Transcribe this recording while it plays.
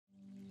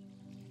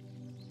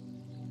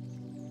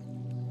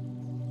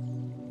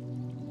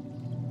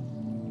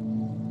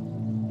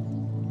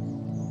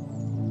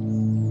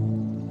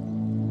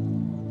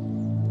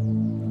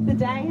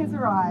day has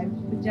arrived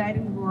for Jade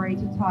and Rory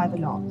to tie the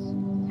knot.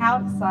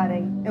 How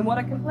exciting, and what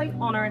a complete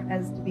honour it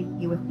is to be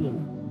here with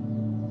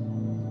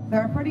them.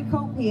 They're a pretty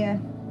cool pair,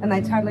 and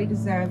they totally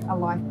deserve a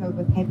life filled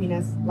with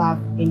happiness, love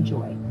and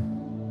joy.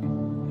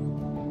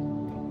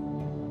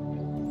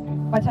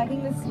 By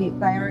taking this step,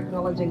 they are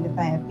acknowledging that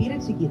they are better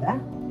together,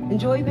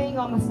 enjoy being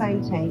on the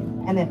same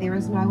team, and that there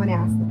is no one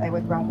else that they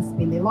would rather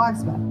spend their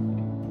lives with.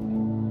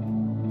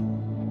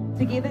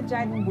 Together,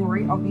 Jade and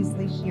Rory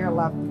obviously share a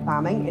love for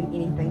farming in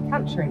anything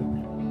country.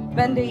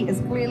 Bindi is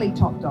clearly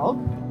top dog,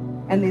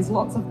 and there's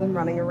lots of them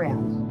running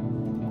around.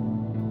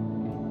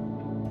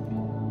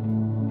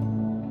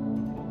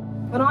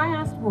 When I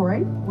asked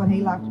Rory what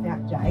he loved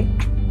about Jade,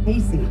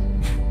 he said,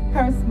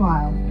 her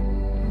smile,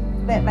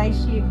 that they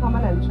share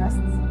common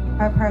interests,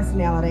 her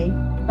personality,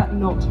 but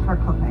not her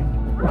cooking.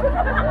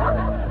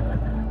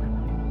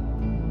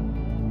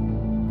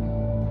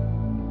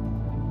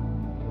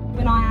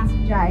 When I asked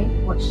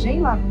Jade what she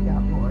loved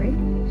about Rory,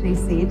 she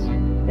said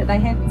that they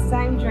have the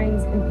same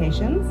dreams and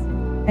passions,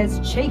 his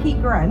cheeky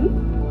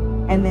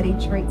grin, and that he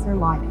treats her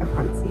like a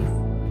princess.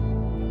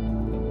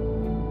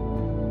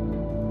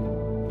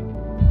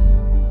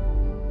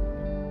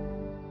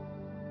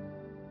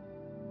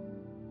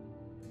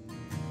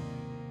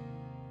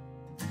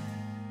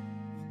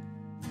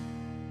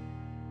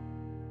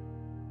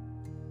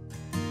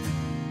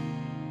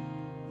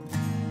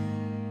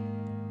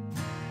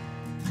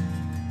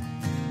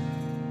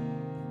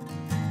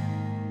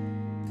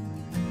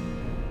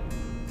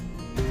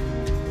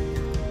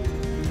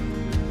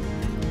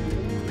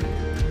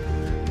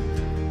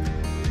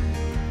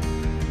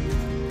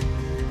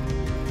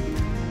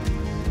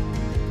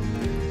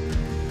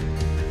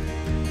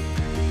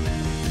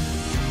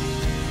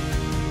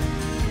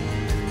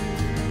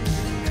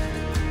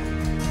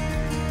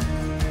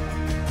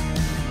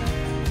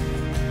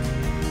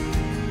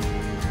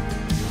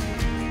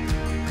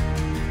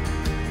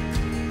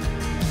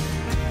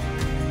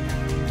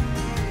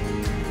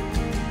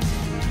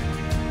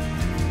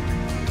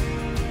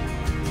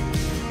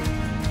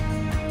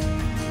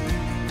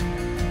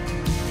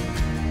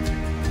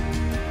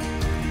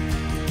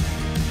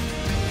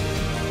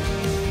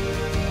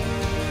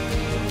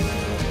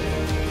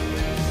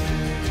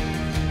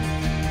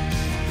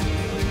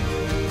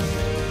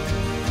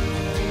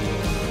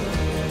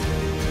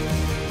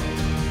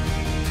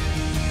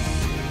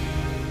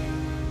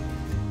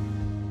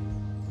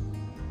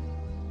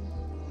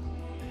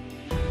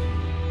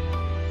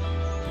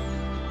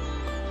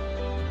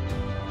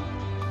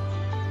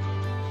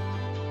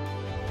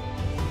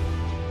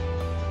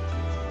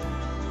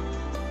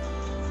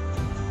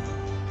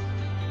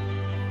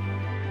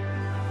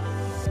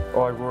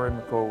 I, Rory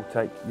McCall,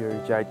 take you,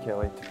 Jade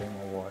Kelly, to be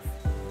my wife.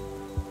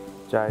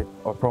 Jade,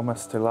 I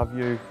promise to love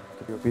you,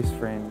 to be your best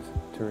friend,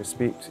 to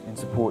respect and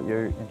support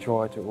you, and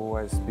try to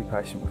always be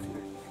patient with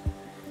you.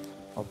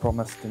 I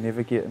promise to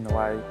never get in the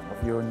way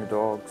of you and your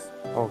dogs.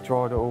 I'll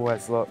try to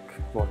always look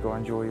like I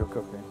enjoy your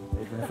cooking,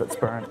 even if it's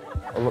burnt.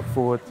 I look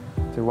forward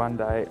to one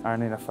day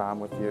owning a farm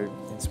with you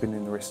and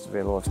spending the rest of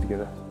our lives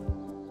together.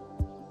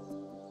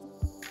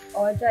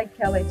 I, Jade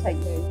Kelly, take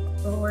you,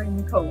 Rory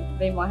McCall, to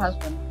be my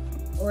husband.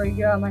 Rory,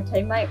 you are my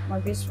teammate, my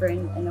best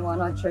friend, and the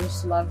one I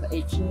choose to love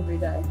each and every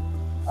day.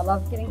 I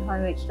love getting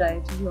home each day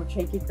to your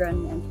cheeky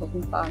grin and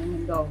talking farming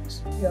and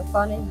dogs. You are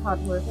funny,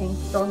 hardworking,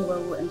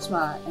 strong-willed and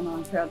smart, and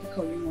I'm proud to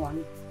call you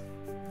one.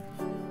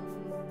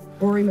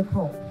 Rory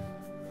McCall,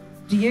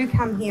 do you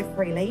come here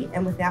freely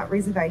and without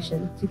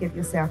reservation to give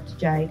yourself to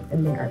Jade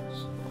in marriage?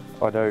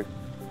 I do.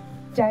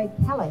 Jade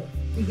Kelly,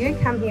 do you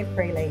come here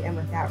freely and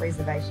without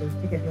reservation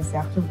to give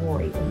yourself to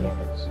Rory in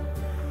marriage?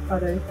 I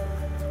do.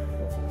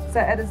 So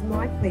it is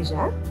my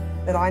pleasure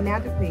that I now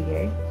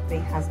declare you to be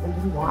husband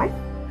and wife.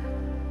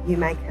 You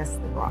may kiss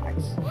the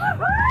bride.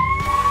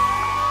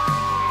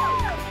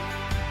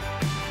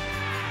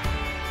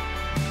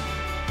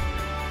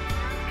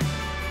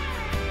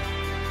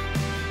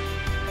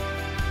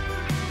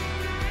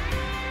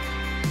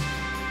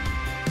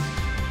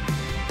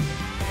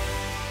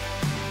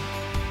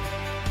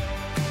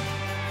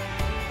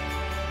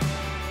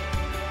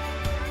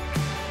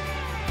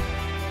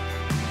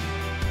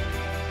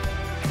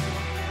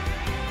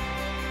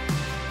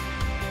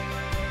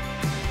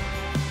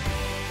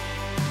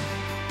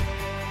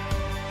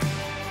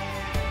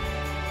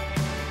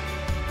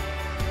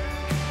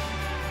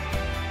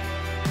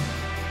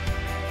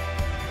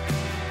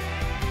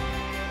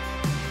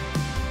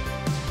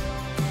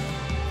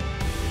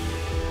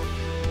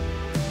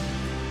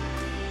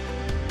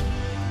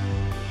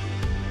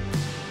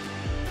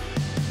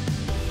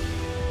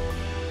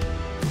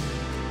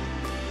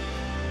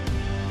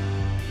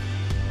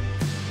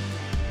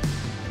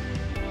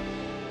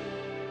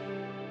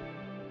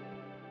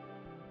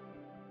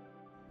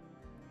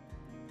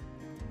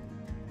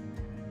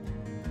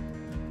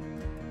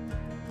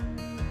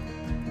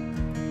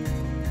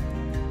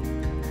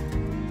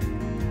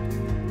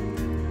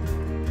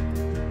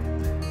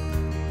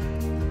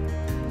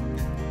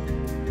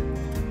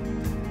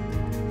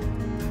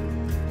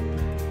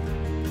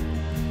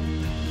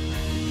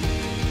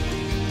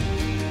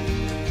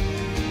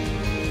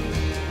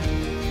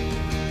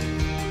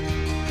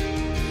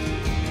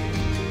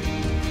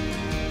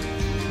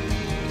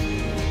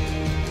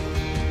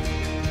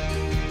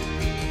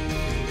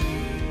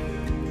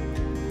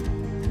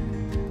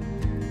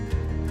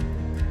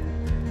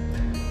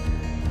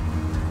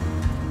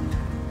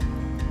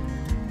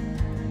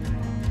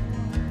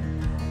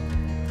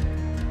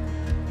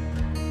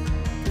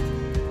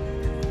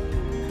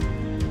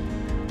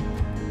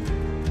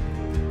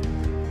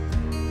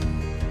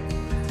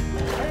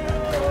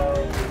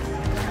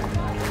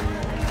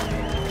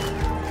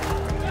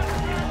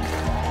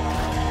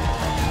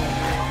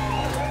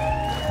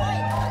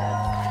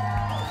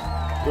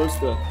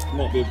 Rooster,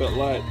 might be a bit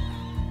late,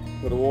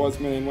 but a wise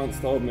man once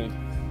told me,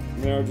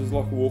 marriage is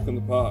like a walk in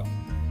the park.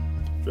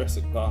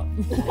 Jurassic Park.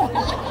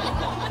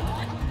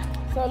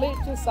 So let's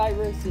just say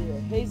Roos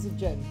here, he's a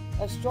gin,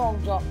 a strong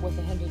jock with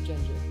a hint of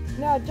ginger.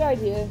 Now Jade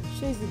here,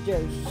 she's the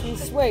juice.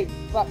 She's sweet,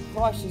 but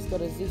Christ, she's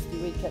got a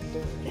zesty wee kick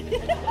to her.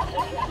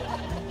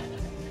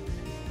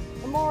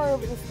 The moral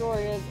of the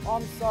story is,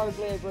 I'm so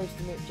glad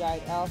Rooster met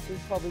Jade, else he'd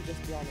probably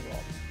just be on the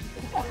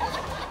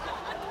rocks.